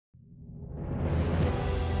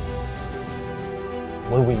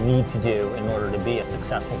What do we need to do in order to be a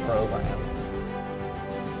successful program?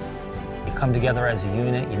 You come together as a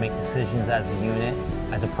unit, you make decisions as a unit,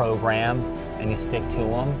 as a program, and you stick to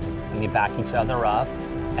them, and you back each other up.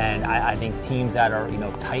 And I think teams that are,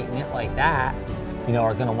 tight-knit like that,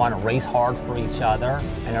 are going to want to race hard for each other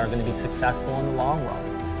and are going to be successful in the long run.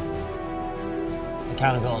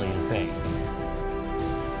 Accountability is big.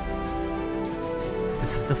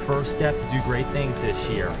 This is the first step to do great things this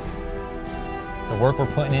year. The work we're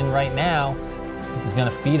putting in right now is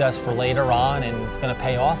going to feed us for later on, and it's going to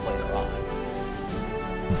pay off later on.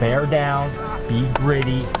 Bear down, be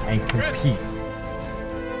gritty, and compete.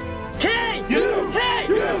 K-U 1,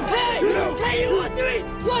 3,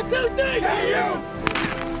 1, 2, 3. K-U.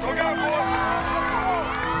 Look out, boy.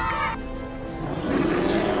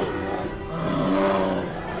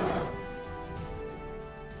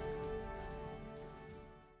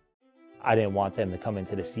 I didn't want them to come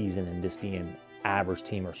into the season and just be an average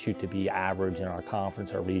team or shoot to be average in our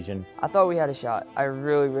conference or region. I thought we had a shot. I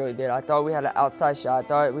really, really did. I thought we had an outside shot. I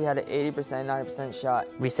thought we had an 80%, 90% shot.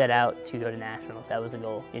 We set out to go to nationals. That was the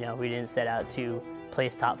goal. We didn't set out to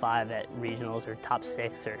place top 5 at regionals or top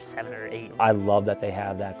 6 or 7 or 8. I love that they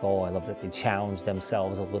have that goal. I love that they challenged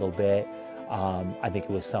themselves a little bit. I think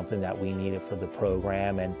it was something that we needed for the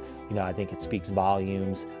program, and I think it speaks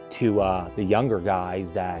volumes to the younger guys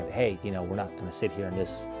that, hey, we're not going to sit here and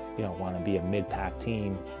just want to be a mid-pack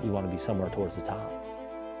team. We want to be somewhere towards the top.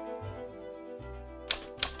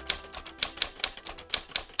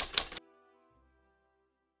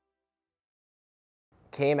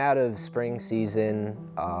 Came out of spring season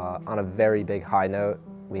on a very big high note.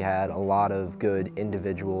 We had a lot of good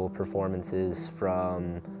individual performances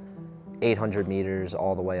from 800 meters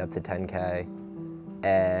all the way up to 10K.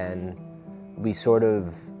 And we sort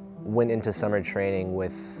of went into summer training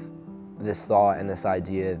with this thought and this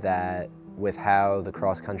idea that with how the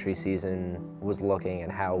cross-country season was looking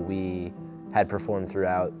and how we had performed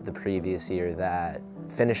throughout the previous year, that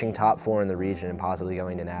finishing top 4 in the region and possibly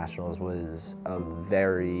going to nationals was a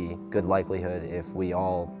very good likelihood if we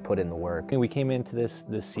all put in the work. We came into this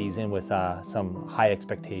season with some high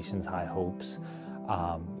expectations, high hopes.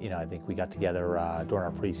 I think we got together during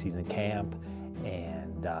our preseason camp,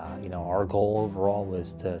 and our goal overall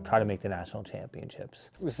was to try to make the national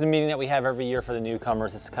championships. This is a meeting that we have every year for the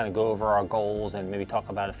newcomers, just to kind of go over our goals and maybe talk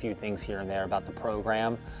about a few things here and there about the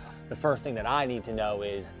program. The first thing that I need to know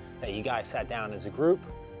is that you guys sat down as a group,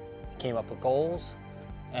 came up with goals,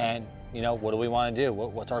 and what do we want to do?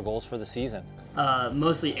 What's our goals for the season?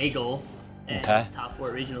 Mostly a goal, and okay. Top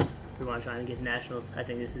 4 regionals. We want to try and get to nationals.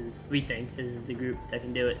 We think this is the group that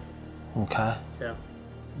can do it. Okay. So,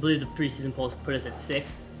 I believe the preseason polls put us at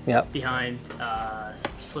 6th. Yep. Behind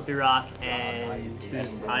Slippy Rock and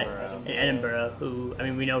Edinburgh, who,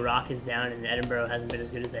 we know Rock is down and Edinburgh hasn't been as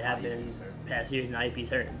good as they have been in past years, and IP's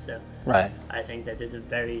hurting. So right. I think that there's a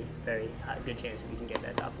very, very good chance that we can get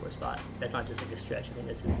that top 4 spot. That's not just like a stretch. I think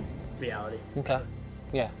that's a reality. Okay.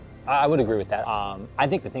 Yeah. I would agree with that. I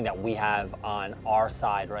think the thing that we have on our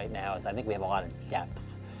side right now is I think we have a lot of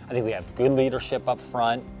depth. I think we have good leadership up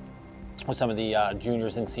front with some of the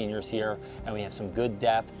juniors and seniors here, and we have some good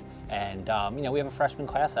depth. And we have a freshman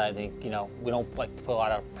class that I think we don't like to put a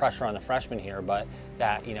lot of pressure on the freshmen here, but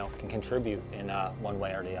that can contribute in one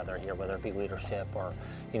way or the other here, whether it be leadership or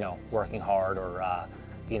working hard or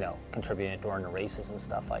contributing during the races and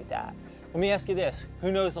stuff like that. Let me ask you this: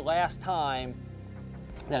 who knows the last time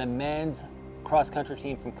that a men's cross-country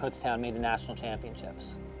team from Kutztown made the national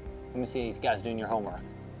championships? Let me see if you guys are doing your homework.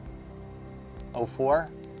 04?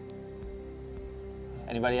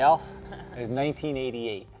 Anybody else? It was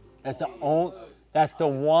 1988. That's the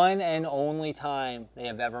one and only time they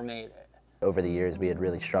have ever made it. Over the years, we had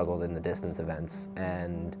really struggled in the distance events,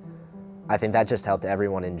 and I think that just helped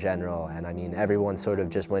everyone in general. And everyone sort of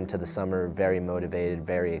just went to the summer very motivated,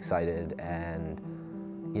 very excited, and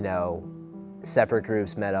separate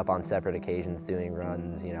groups met up on separate occasions doing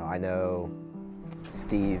runs. I know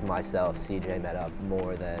Steve, myself, CJ met up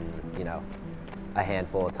more than, a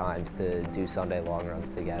handful of times to do Sunday long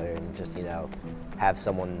runs together and just, have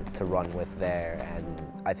someone to run with there. And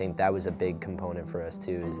I think that was a big component for us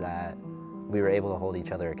too, is that we were able to hold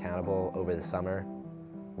each other accountable over the summer,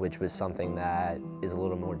 which was something that is a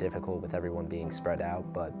little more difficult with everyone being spread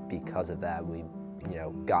out. But because of that, we,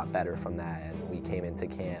 got better from that, and we came into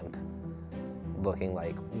camp looking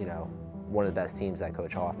like, one of the best teams that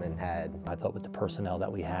Coach Hoffman had. I thought with the personnel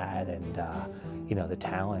that we had and, the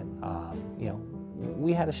talent,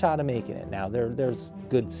 we had a shot of making it. Now there's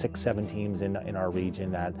good 6, 7 teams in our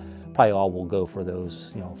region that probably all will go for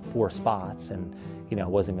those 4 spots, and it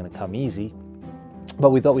wasn't going to come easy.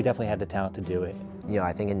 but we thought we definitely had the talent to do it. You know,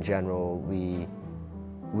 I think in general, we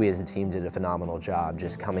as a team did a phenomenal job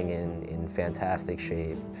just coming in fantastic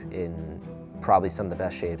shape, in probably some of the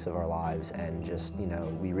best shapes of our lives, and just, you know,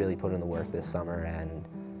 we really put in the work this summer, and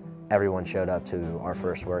everyone showed up to our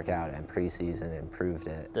first workout and preseason and proved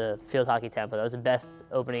it. The field hockey tempo, that was the best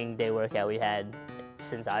opening day workout we had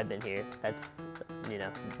since I've been here. That's, you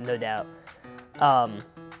know, no doubt.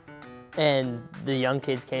 And the young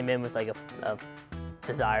kids came in with like a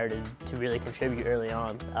desire to really contribute early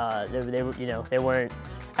on. They were, you know, they weren't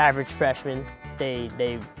average freshmen.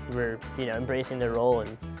 They were, you know, embracing their role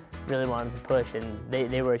and really wanted to push, and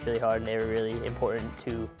they worked really hard, and they were really important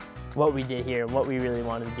to what we did here and what we really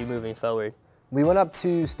wanted to do moving forward. We went up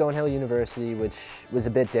to Stonehill University, which was a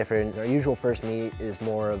bit different. Our usual first meet is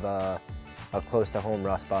more of a close to home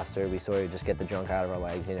rust buster. We sort of just get the junk out of our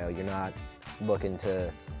legs. You know, you're not looking to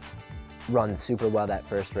run super well that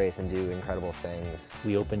first race and do incredible things.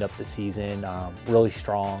 We opened up the season really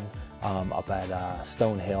strong up at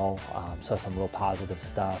Stonehill, saw some real positive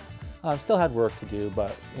stuff. Still had work to do,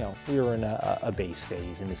 but you know, we were in a base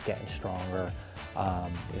phase and it's getting stronger.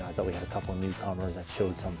 You know, I thought we had a couple of newcomers that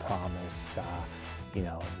showed some promise. You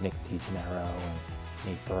know, Nick DiGennaro and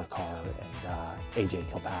Nate Burkhart and AJ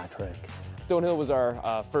Kilpatrick. Stonehill was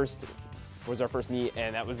our first meet,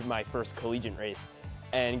 and that was my first collegiate race.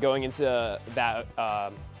 And going into that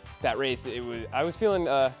race, I was feeling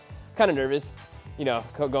kind of nervous. You know,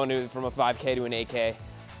 going from a 5K to an 8K.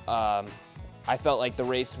 I felt like the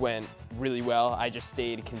race went really well. I just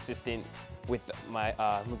stayed consistent with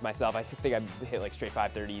myself. I think I hit like straight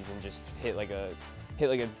 5:30s and just hit like a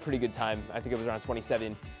pretty good time. I think it was around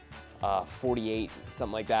 27:48,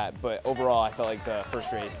 something like that. But overall, I felt like the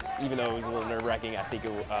first race, even though it was a little nerve-wracking, I think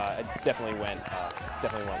it definitely went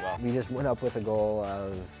well. We just went up with a goal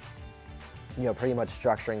of, you know, pretty much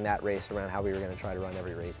structuring that race around how we were going to try to run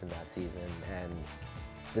every race in that season. And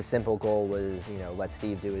the simple goal was, you know, let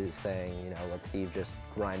Steve do his thing, you know, let Steve just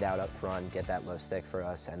grind out up front, get that low stick for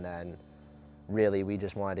us, and then really we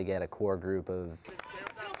just wanted to get a core group of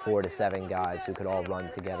 4 to 7 guys who could all run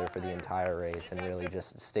together for the entire race and really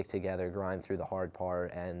just stick together, grind through the hard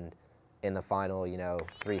part, and in the final, you know,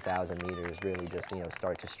 3,000 meters, really just, you know,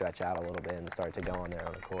 start to stretch out a little bit and start to go on their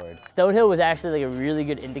own accord. Stonehill was actually like a really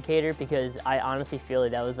good indicator, because I honestly feel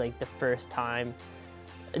like that was like the first time,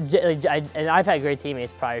 and I've had great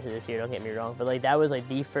teammates prior to this year, don't get me wrong, but like that was like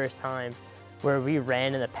the first time where we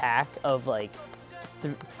ran in a pack of like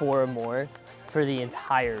 4 or more for the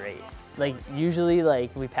entire race. Like usually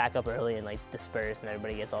like we pack up early and like disperse and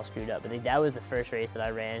everybody gets all screwed up, but like, that was the first race that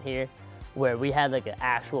I ran here where we had like an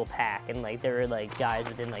actual pack, and like there were like guys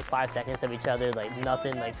within like 5 seconds of each other, like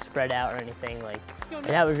nothing like spread out or anything, like, and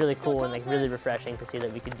that was really cool and like really refreshing to see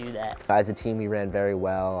that we could do that. As a team, we ran very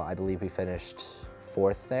well. I believe we finished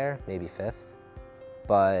 4th there, maybe 5th.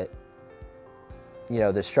 But, you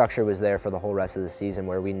know, the structure was there for the whole rest of the season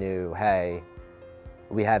where we knew, hey,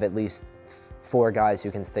 we have at least 4 guys who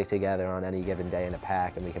can stick together on any given day in a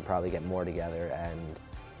pack, and we can probably get more together. And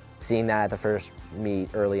seeing that at the first meet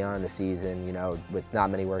early on in the season, you know, with not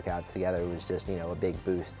many workouts together, was just, you know, a big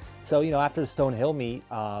boost. So, you know, after the Stonehill meet,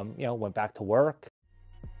 you know, went back to work.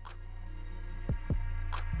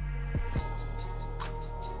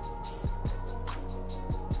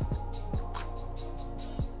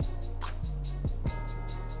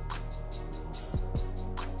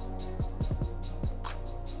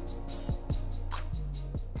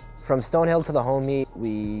 From Stonehill to the home meet,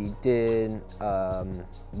 we did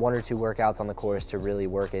 1 or 2 workouts on the course to really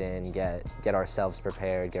work it in, get ourselves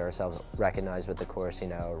prepared, get ourselves recognized with the course, you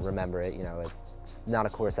know, remember it. You know, it's not a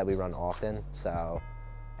course that we run often, so,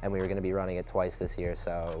 and we were going to be running it twice this year,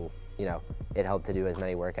 so, you know, it helped to do as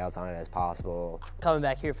many workouts on it as possible. Coming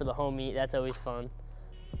back here for the home meet, that's always fun.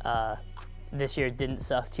 This year it didn't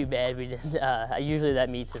suck too bad. We didn't. Usually that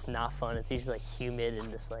meet's just not fun. It's usually like humid and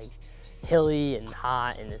just like hilly and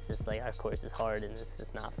hot, and it's just like our course is hard and it's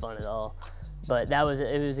just not fun at all. But it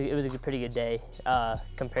was a pretty good day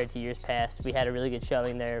compared to years past. We had a really good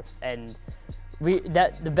showing there, and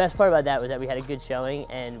the best part about that was that we had a good showing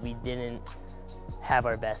and we didn't have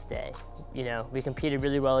our best day. You know, we competed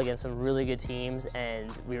really well against some really good teams, and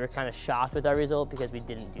we were kind of shocked with our result because we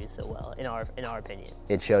didn't do so well, in our opinion.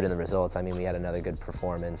 It showed in the results. I mean, we had another good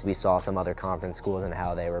performance. We saw some other conference schools and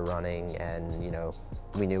how they were running, and, you know,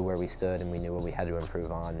 we knew where we stood and we knew what we had to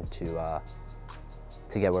improve on to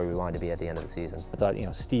get where we wanted to be at the end of the season. I thought, you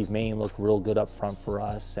know, Steve Main looked real good up front for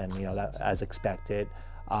us, and, you know, that as expected.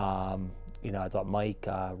 You know, I thought Mike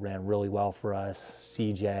ran really well for us.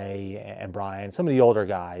 CJ and Brian, some of the older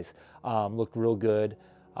guys looked real good.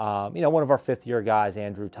 You know, one of our fifth-year guys,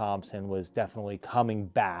 Andrew Thompson, was definitely coming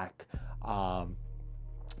back.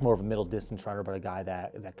 More of a middle distance runner, but a guy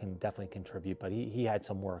that can definitely contribute, but he had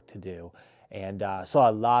some work to do. And saw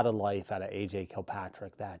a lot of life out of AJ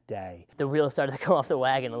Kilpatrick that day. The wheels started to come off the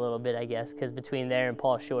wagon a little bit, I guess, because between there and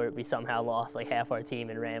Paul Short, we somehow lost like half our team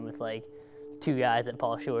and ran with like 2 guys at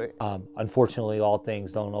Paul Short. Unfortunately, all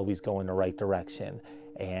things don't always go in the right direction.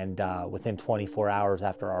 And within 24 hours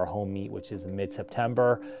after our home meet, which is in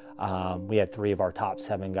mid-September, we had 3 of our top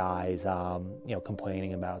 7 guys, you know,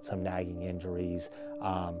 complaining about some nagging injuries.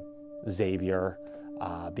 Xavier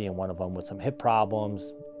being one of them with some hip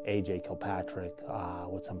problems, AJ Kilpatrick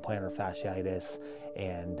with some plantar fasciitis,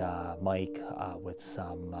 and Mike with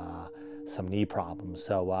some knee problems.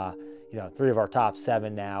 So, you know, 3 of our top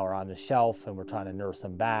 7 now are on the shelf, and we're trying to nurse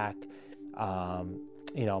them back.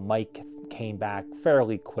 You know, Mike came back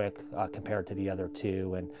fairly quick compared to the other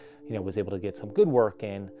 2, and, you know, was able to get some good work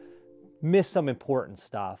in, missed some important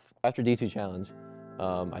stuff. After D2 Challenge,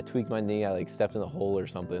 I tweaked my knee. I like stepped in a hole or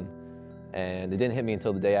something, and it didn't hit me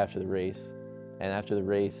until the day after the race. And after the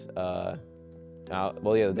race, the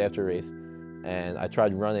day after the race, and I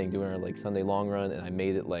tried running, doing our like Sunday long run, and I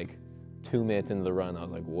made it like 2 minutes into the run. I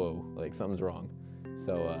was like, whoa, like something's wrong.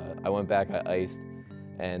 So I went back, I iced,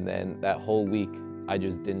 and then that whole week, I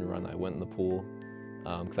just didn't run. I went in the pool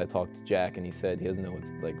because I talked to Jack, and he said he doesn't know what's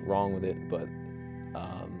like wrong with it, but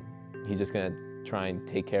he's just gonna try and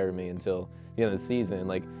take care of me until the end of the season.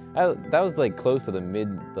 Like that was like close to the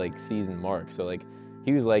mid like season mark. So like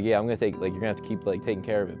he was like, yeah, I'm gonna take like you're gonna have to keep like taking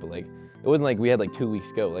care of it. But like it wasn't like we had like 2 weeks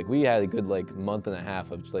to go. Like we had a good like month and a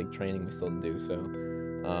half of like training we still had to do. So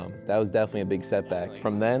that was definitely a big setback.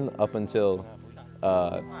 From then up until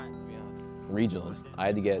regionals, I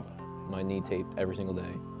had to get my knee taped every single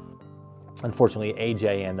day. Unfortunately,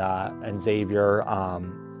 AJ and Xavier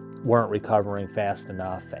weren't recovering fast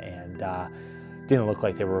enough, and didn't look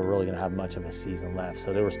like they were really going to have much of a season left.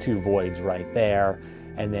 So there was 2 voids right there.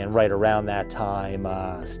 And then right around that time,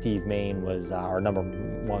 Steve Main was our number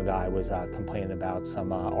 1 guy, was complaining about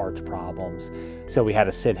some arch problems. So we had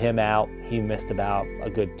to sit him out. He missed about a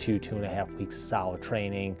good 2.5 weeks of solid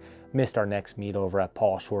training. Missed our next meet over at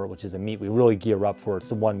Paul Short, which is a meet we really gear up for. It's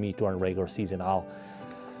the one meet during the regular season I'll,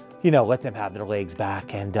 you know, let them have their legs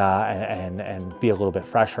back and be a little bit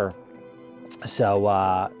fresher.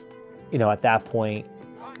 So, you know, at that point,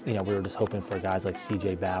 you know, we were just hoping for guys like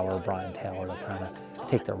CJ Bauer, Brian Taylor to kind of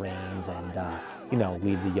take the reins and, you know,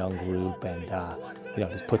 lead the young group and, you know,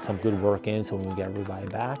 just put some good work in so when we get everybody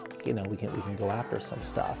back, you know, we can go after some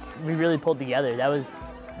stuff. We really pulled together. That was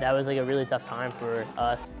like a really tough time for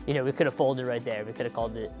us. You know, we could have folded right there. We could have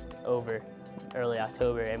called it over early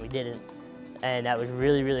October, and we didn't. And that was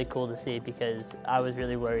really, really cool to see, because I was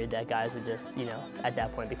really worried that guys would just, you know, at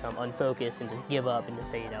that point become unfocused and just give up and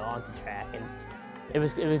just say, you know, on to track. And it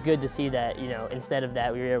was good to see that, you know, instead of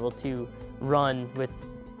that, we were able to run with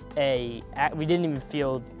we didn't even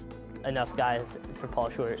field enough guys for Paul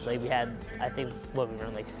Short. Like we had, I think, we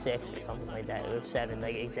run like 6 or something like that. It was 7,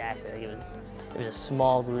 like exactly. Like it was a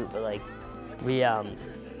small group, but like we,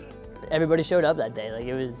 everybody showed up that day. Like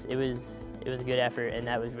it was a good effort, and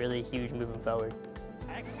that was really huge moving forward.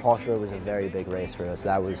 Paul Short was a very big race for us.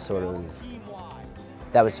 That was sort of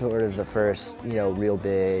the first, you know, real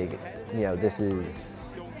big, you know, this is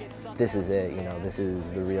it, you know, this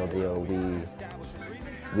is the real deal.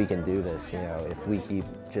 We can do this, you know, if we keep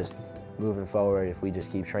just moving forward, if we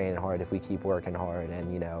just keep training hard, if we keep working hard,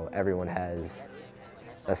 and, you know, everyone has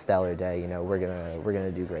a stellar day, you know, we're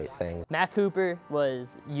gonna do great things. Matt Cooper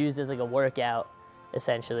was used as like a workout,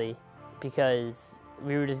 essentially, because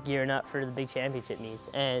we were just gearing up for the big championship meets.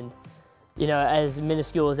 And, you know, as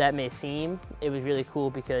minuscule as that may seem, it was really cool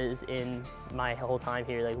because in my whole time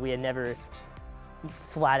here, like we had never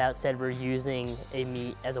flat out said we're using a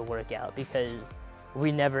meet as a workout, because we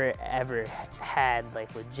never ever had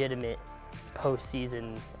like legitimate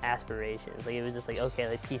postseason aspirations. Like it was just like, okay,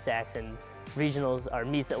 like PSACs and regionals are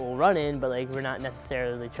meets that we'll run in, but like we're not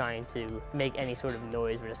necessarily trying to make any sort of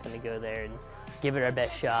noise. We're just gonna go there and give it our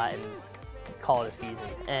best shot and call it a season.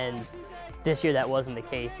 And this year that wasn't the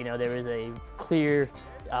case. You know, there was a clear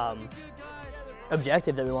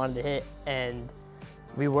objective that we wanted to hit, and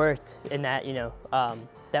we worked in that, you know,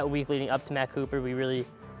 that week leading up to Matt Cooper, we really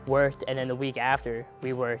worked, and then the week after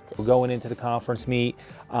we worked. Going into the conference meet,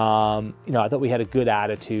 you know, I thought we had a good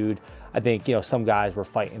attitude. I think, you know, some guys were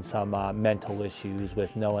fighting some mental issues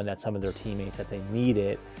with knowing that some of their teammates that they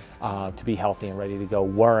needed to be healthy and ready to go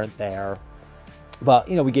weren't there. But,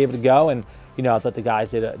 you know, we gave it a go, and, you know, I thought the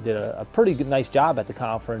guys did a pretty good, nice job at the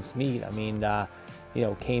conference meet. I mean,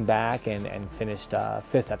 came back and finished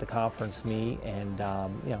 5th at the conference meet, and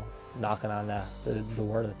knocking on the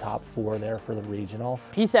door to the top 4 there for the regional.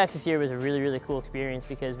 PSAX this year was a really, really cool experience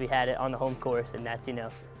because we had it on the home course, and that's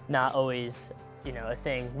not always a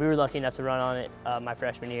thing. We were lucky enough to run on it my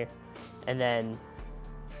freshman year, and then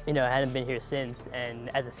I hadn't been here since. And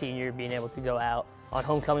as a senior, being able to go out on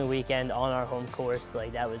homecoming weekend on our home course,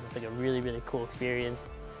 like that was just like a really, really cool experience.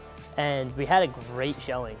 And we had a great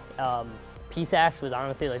showing. PSAX was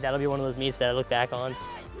honestly that'll be one of those meets that I look back on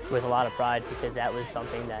with a lot of pride, because that was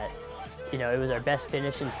something that it was our best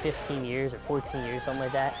finish in 15 years or 14 years, something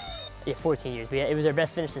like that. Yeah, 14 years. It was our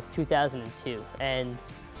best finish since 2002. And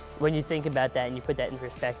when you think about that and you put that in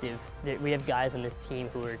perspective, we have guys on this team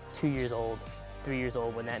who were 2 years old, 3 years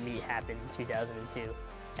old when that meet happened in 2002.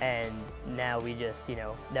 And now we just,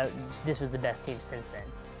 this was the best team since then.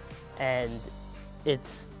 And it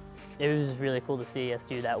was really cool to see us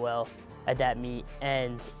do that well at that meet.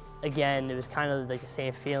 And again, it was kind of like the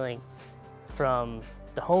same feeling from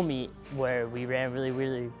the home meet where we ran really,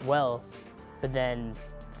 really well, but then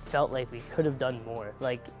felt like we could have done more.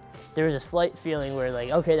 Like there was a slight feeling where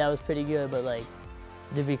okay, that was pretty good, but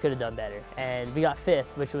we could have done better. And we got 5th,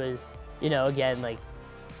 which was, again,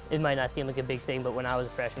 it might not seem like a big thing, but when I was a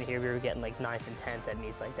freshman here, we were getting 9th and 10th at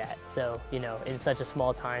meets like that. So, in such a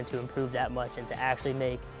small time to improve that much and to actually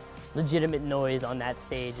make legitimate noise on that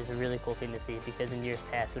stage is a really cool thing to see, because in years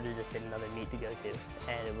past, it would have just been another meet to go to.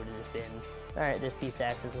 And it would have just been, all right, there's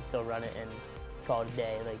PSAX, let's go run it and call it a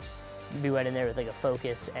day. We went in there with a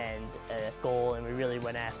focus and a goal, and we really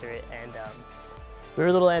went after it. And we were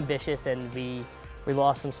a little ambitious, and we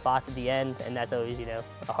lost some spots at the end, and that's always, a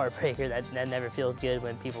heartbreaker. That never feels good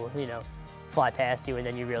when people, fly past you, and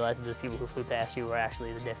then you realize that those people who flew past you were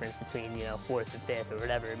actually the difference between, 4th and 5th or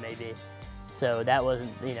whatever it may be. So that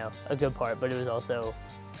wasn't, a good part, but it was also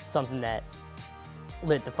something that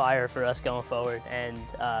lit the fire for us going forward and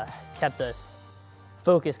kept us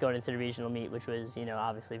focused going into the regional meet, which was,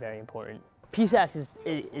 obviously very important. PSAX is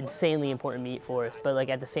an insanely important meet for us, but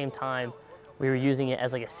at the same time, we were using it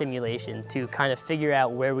as a simulation to kind of figure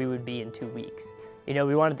out where we would be in 2 weeks.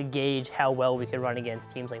 We wanted to gauge how well we could run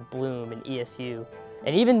against teams like Bloom and ESU.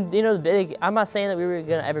 And even, the big, I'm not saying that we were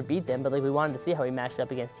gonna ever beat them, but we wanted to see how we matched up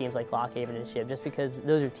against teams like Lockhaven and Shiv, just because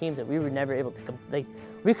those are teams that we were never able to,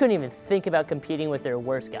 we couldn't even think about competing with their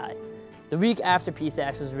worst guy. The week after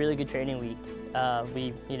PSAX was a really good training week.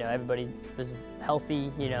 Everybody was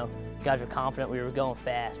healthy, guys were confident, we were going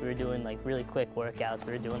fast, we were doing really quick workouts,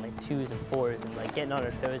 we were doing 2s and 4s and getting on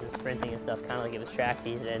our toes and sprinting and stuff, kind of like it was track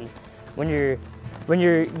season. And when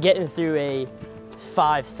you're getting through a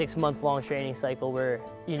 5-6 month long training cycle where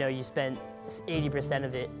you spent 80%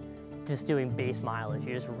 of it just doing base mileage,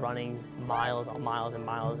 you're just running miles on miles and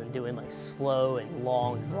miles and doing slow and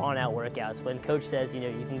long drawn out workouts. When coach says you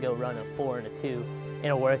can go run a 4 and a 2 in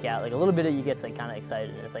a workout, a little bit of you gets kind of excited,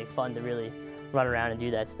 and it's fun to really run around and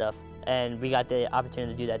do that stuff. And we got the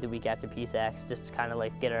opportunity to do that the week after PSAX, just to kind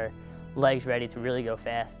of get our legs ready to really go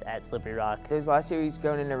fast at Slippery Rock. Those last 2 weeks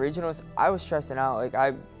going into regionals, I was stressing out.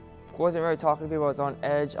 I wasn't really talking to people. I was on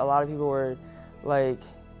edge. A lot of people were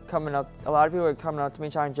coming up to me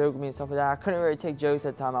trying to joke with me and stuff like that. I couldn't really take jokes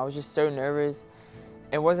at the time. I was just so nervous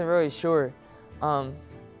and wasn't really sure.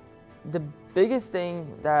 The biggest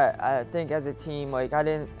thing that I think as a team,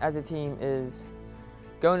 is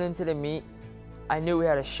going into the meet, I knew we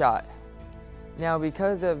had a shot. Now,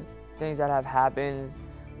 because of things that have happened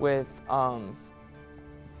with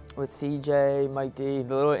CJ, Mike D,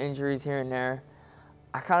 the little injuries here and there,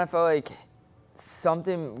 I kind of felt like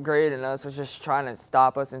something greater than us was just trying to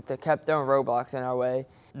stop us and kept throwing roadblocks in our way.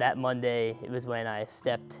 That Monday, it was when I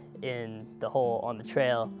stepped in the hole on the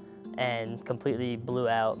trail and completely blew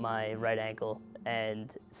out my right ankle,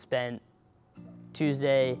 and spent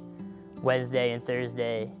Tuesday, Wednesday, and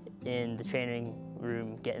Thursday in the training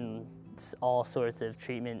room getting all sorts of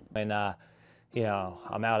treatment. And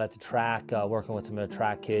I'm out at the track working with some of the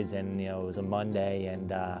track kids, and it was a Monday,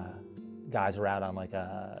 and guys are out on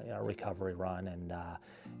a recovery run, and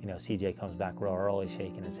CJ comes back real early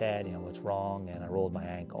shaking his head, what's wrong, and I rolled my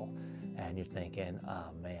ankle. And you're thinking,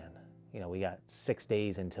 oh man, we got 6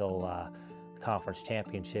 days until conference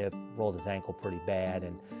championship, rolled his ankle pretty bad,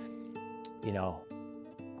 and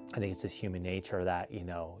I think it's just human nature that you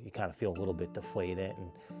kind of feel a little bit deflated,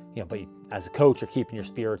 and but as a coach, you're keeping your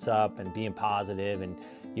spirits up and being positive, and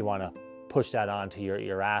you want to push that on to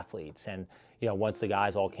your athletes. And once the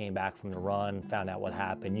guys all came back from the run, found out what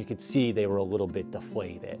happened, you could see they were a little bit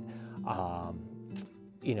deflated.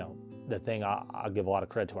 The thing, I'll give a lot of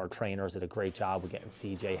credit to our trainers, did a great job with getting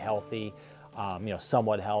CJ healthy.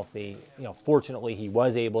 somewhat healthy. Fortunately, he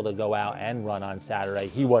was able to go out and run on Saturday.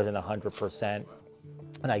 He wasn't 100%,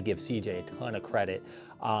 and I give CJ a ton of credit.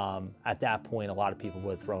 At that point, a lot of people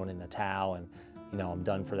would have thrown in the towel and, I'm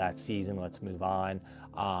done for that season, let's move on.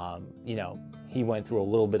 He went through a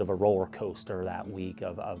little bit of a roller coaster that week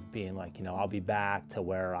of being like, I'll be back, to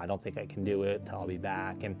where I don't think I can do it, I'll be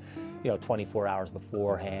back. And, 24 hours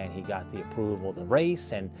beforehand, he got the approval to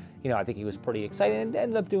race, and, I think he was pretty excited and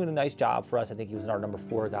ended up doing a nice job for us. I think he was our number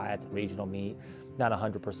 4 guy at the regional meet, not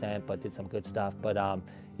 100%, but did some good stuff. But,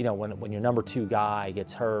 when your number 2 guy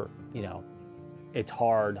gets hurt, it's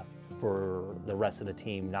hard for the rest of the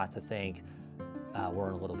team not to think, we're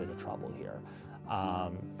in a little bit of trouble here.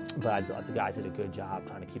 But I thought the guys did a good job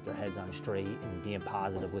trying to keep their heads on straight and being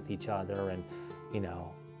positive with each other and,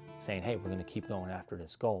 saying, hey, we're going to keep going after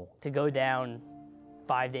this goal. To go down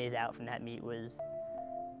 5 days out from that meet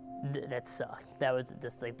that sucked. That was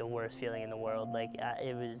just like the worst feeling in the world. Like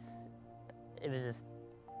it was just,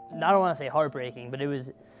 I don't want to say heartbreaking, but it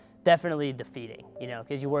was definitely defeating,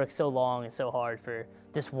 because you work so long and so hard for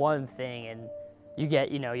this one thing, and you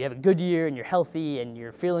get, you have a good year and you're healthy and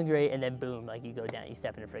you're feeling great, and then boom, like you go down, you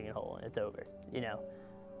step in a friggin' hole and it's over,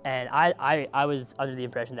 And I was under the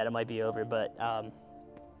impression that it might be over, but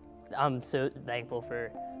I'm so thankful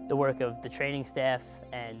for the work of the training staff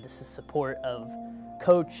and the support of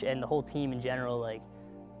coach and the whole team in general. Like,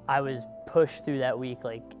 I was pushed through that week.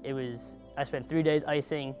 Like, I spent 3 days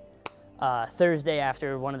icing. Thursday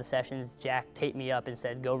after one of the sessions, Jack taped me up and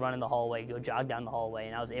said, go run in the hallway, go jog down the hallway,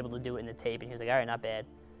 and I was able to do it in the tape, and he was like, all right, not bad.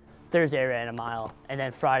 Thursday I ran a mile, and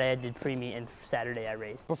then Friday I did pre-meet, and Saturday I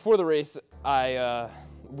raced. Before the race,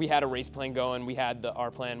 we had a race plan going.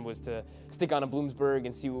 Our plan was to stick on a Bloomsburg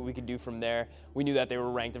and see what we could do from there. We knew that they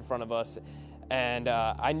were ranked in front of us, and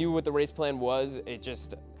I knew what the race plan was. It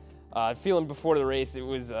just, feeling before the race, I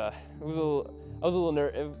was a little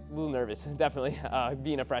nervous, definitely,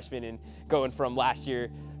 being a freshman and going from last year.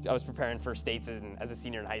 I was preparing for states as a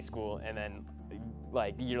senior in high school, and then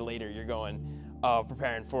like a year later, you're going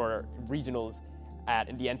preparing for regionals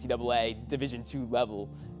at the NCAA Division II level.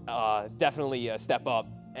 Definitely a step up,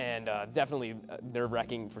 and definitely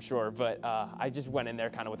nerve-wracking for sure. But I just went in there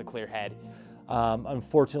kind of with a clear head.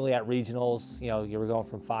 Unfortunately, at regionals, you were going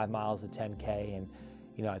from 5 miles to 10K, and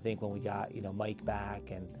I think when we got Mike back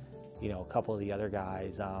and a couple of the other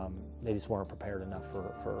guys, they just weren't prepared enough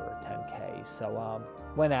for 10K. So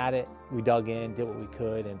went at it, we dug in, did what we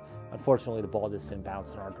could, and unfortunately the ball just didn't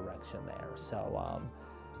bounce in our direction there. So,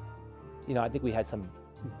 I think we had some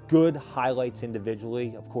good highlights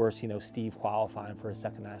individually. Of course, Steve qualifying for his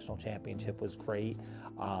second national championship was great.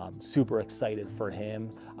 Super excited for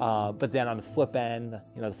him. But then on the flip end,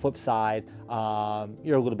 the flip side,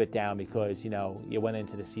 you're a little bit down because, you went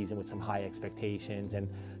into the season with some high expectations and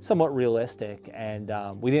somewhat realistic, and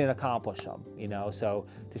we didn't accomplish them, So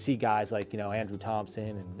to see guys like, Andrew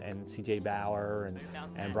Thompson and CJ Bauer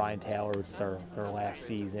and Brian Taylor, it's their last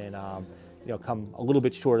season, come a little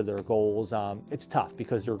bit short of their goals. It's tough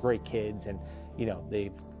because they're great kids, and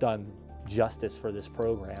they've done justice for this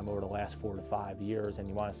program over the last 4 to 5 years, and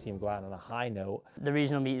you want to see them go out on a high note. The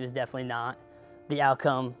regional meet was definitely not the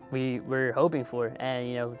outcome we were hoping for,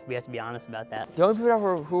 and we have to be honest about that. The only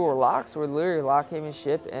people who were locks were literally Lockhaven,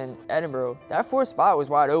 Ship, and Edinburgh. That 4th spot was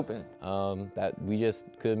wide open. That we just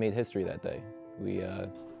could have made history that day. We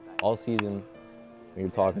all season we were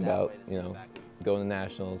talking about going to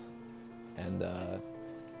nationals. And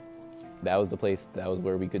that was the place, that was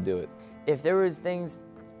where we could do it. If there was things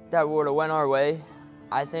that would have went our way,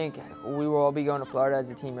 I think we will all be going to Florida as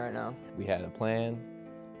a team right now. We had a plan.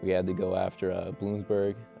 We had to go after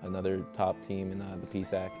Bloomsburg, another top team in the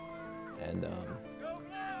PSAC, and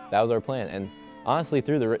that was our plan. And honestly,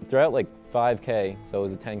 throughout like 5K, so it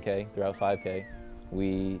was a 10K, throughout 5K,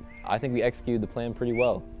 I think we executed the plan pretty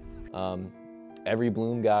well. Every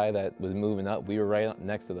Bloom guy that was moving up, we were right up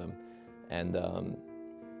next to them. And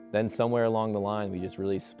then somewhere along the line, we just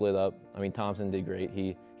really split up. I mean, Thompson did great.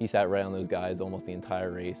 He sat right on those guys almost the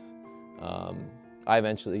entire race. I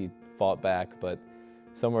eventually fought back, but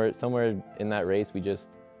somewhere in that race, we just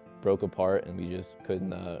broke apart and we just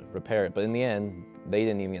couldn't repair it. But in the end, they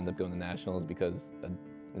didn't even end up going to nationals because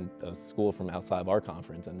a school from outside of our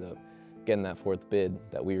conference ended up getting that 4th bid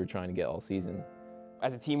that we were trying to get all season.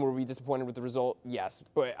 As a team, were we disappointed with the result? Yes,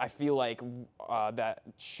 but I feel like that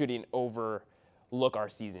shouldn't overlook our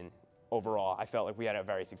season overall. I felt like we had a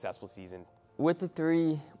very successful season. With the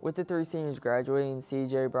three seniors graduating,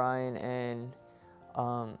 CJ, Brian, and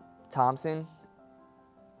Thompson,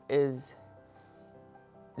 they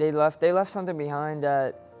left something behind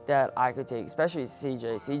that I could take, especially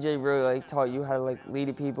CJ. CJ really taught you how to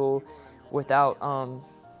lead people. without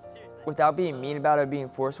being mean about it, being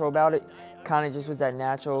forceful about it. Kind of just was that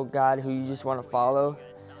natural guy who you just want to follow.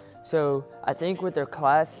 So I think with their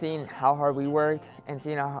class, seeing how hard we worked and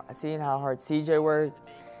seeing how hard CJ worked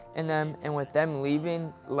and them, and with them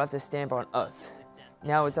leaving, left a stamp on us.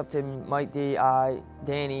 Now it's up to Mike D, I,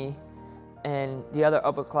 Danny, and the other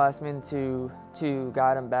upperclassmen to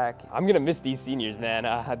guide them back. I'm gonna miss these seniors, man.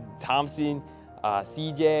 Thompson,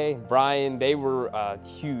 CJ, Brian, they were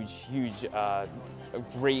huge,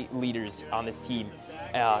 great leaders on this team.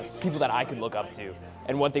 People that I could look up to.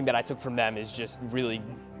 And one thing that I took from them is just really,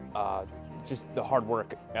 just the hard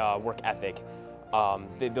work ethic.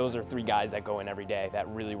 Those are 3 guys that go in every day that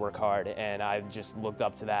really work hard, and I just looked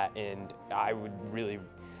up to that, and I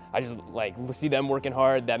just like see them working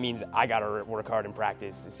hard. That means I gotta work hard in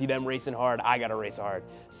practice. See them racing hard, I gotta race hard.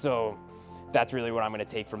 So that's really what I'm gonna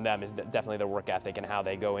take from them, is definitely their work ethic and how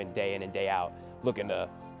they go in and day out, looking to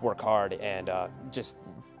work hard, and just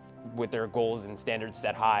with their goals and standards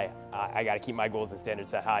set high. I got to keep my goals and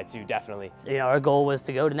standards set high too, definitely. You know, our goal was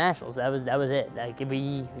to go to nationals. That was it. Like,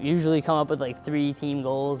 we usually come up with like 3 team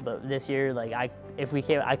goals, but this year, like, I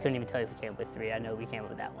couldn't even tell you if we came up with 3. I know we came up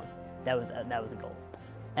with that one. That was the goal.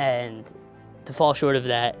 And to fall short of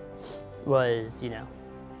that was, you know,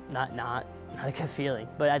 not a good feeling.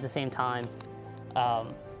 But at the same time, I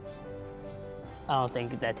don't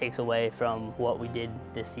think that takes away from what we did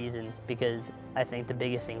this season, because I think the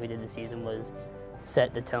biggest thing we did this season was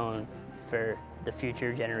set the tone for the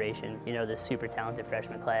future generation, you know, the super talented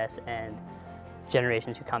freshman class and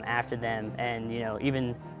generations who come after them. And, you know,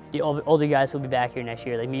 even the older guys who will be back here next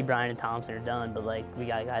year, like me, Brian, and Thompson are done, but like we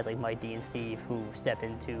got guys like Mike D and Steve who step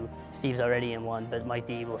into, Steve's already in one, but Mike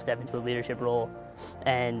D will step into a leadership role.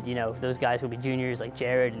 And, you know, those guys will be juniors like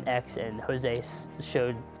Jared and X, and Jose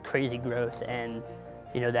showed crazy growth. And,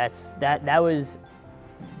 you know, that was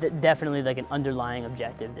definitely like an underlying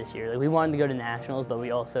objective this year. Like, we wanted to go to nationals, but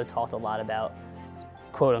we also talked a lot about,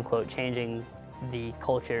 quote unquote, changing the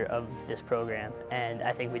culture of this program. And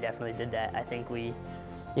I think we definitely did that. I think we,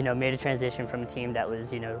 you know, made a transition from a team that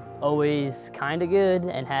was, you know, always kind of good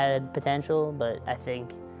and had potential, but I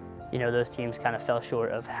think, you know, those teams kind of fell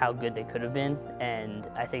short of how good they could have been. And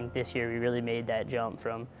I think this year we really made that jump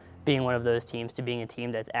from being one of those teams to being a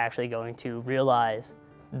team that's actually going to realize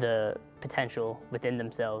the potential within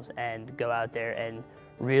themselves and go out there and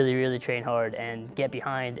really, really train hard and get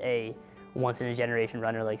behind a once-in-a-generation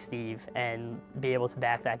runner like Steve and be able to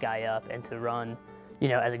back that guy up and to run, you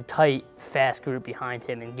know, as a tight, fast group behind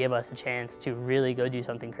him and give us a chance to really go do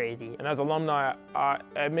something crazy. And as alumni,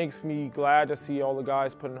 it makes me glad to see all the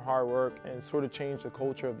guys put in hard work and sort of change the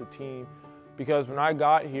culture of the team. Because when I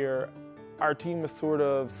got here, our team was sort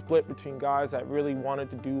of split between guys that really wanted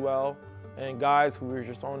to do well and guys who were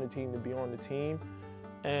just on the team to be on the team.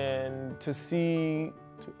 And to see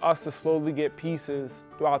us to slowly get pieces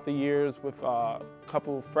throughout the years with a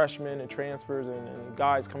couple of freshmen and transfers and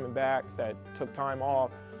guys coming back that took time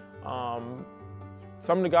off.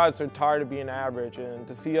 Some of the guys are tired of being average, and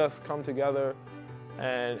to see us come together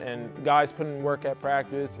and guys put in work at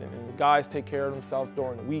practice and guys take care of themselves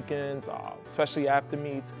during the weekends, especially after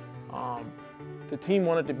meets, the team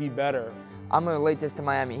wanted to be better. I'm gonna relate this to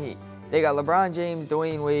Miami Heat. They got LeBron James,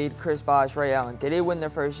 Dwayne Wade, Chris Bosh, Ray Allen. Did they win their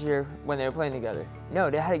first year when they were playing together? No,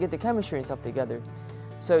 they had to get the chemistry and stuff together.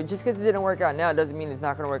 So just because it didn't work out now doesn't mean it's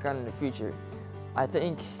not gonna work out in the future. I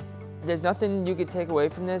think there's nothing you could take away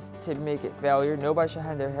from this to make it failure. Nobody should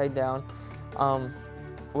have their head down.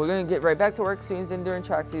 We're gonna get right back to work as soon as the endurance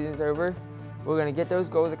track season's over. We're gonna get those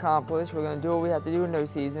goals accomplished. We're gonna do what we have to do in those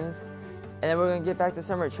seasons. And then we're gonna get back to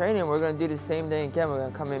summer training. We're gonna do the same thing again. We're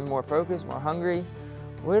gonna come in more focused, more hungry.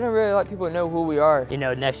 We're gonna really let people know who we are. You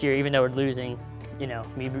know, next year, even though we're losing, you know,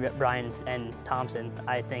 me, Brian, and Thompson,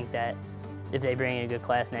 I think that if they bring in a good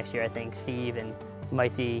class next year, I think Steve and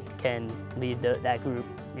Mike D can lead that group,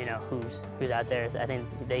 you know, who's out there. I think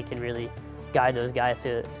they can really guide those guys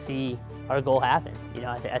to see our goal happen. You know,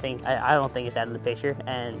 I don't think it's out of the picture.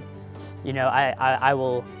 And, you know, I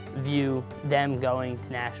will view them going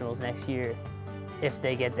to nationals next year if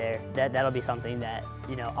they get there. That'll be something that,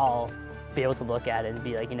 you know, I'll be able to look at it and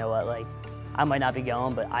be like, you know what, like, I might not be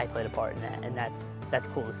going, but I played a part in that, and that's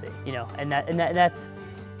cool to see, you know. And that's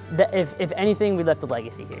if anything, we left a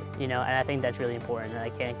legacy here, you know. And I think that's really important, and I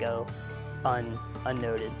can't go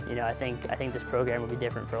unnoted. You know, I think this program will be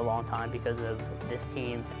different for a long time because of this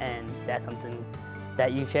team, and that's something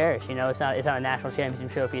that you cherish. You know, it's not a national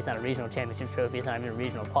championship trophy, it's not a regional championship trophy, it's not even a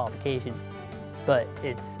regional qualification, but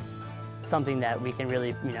it's something that we can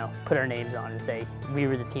really, you know, put our names on and say we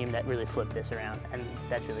were the team that really flipped this around, and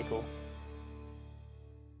that's really cool.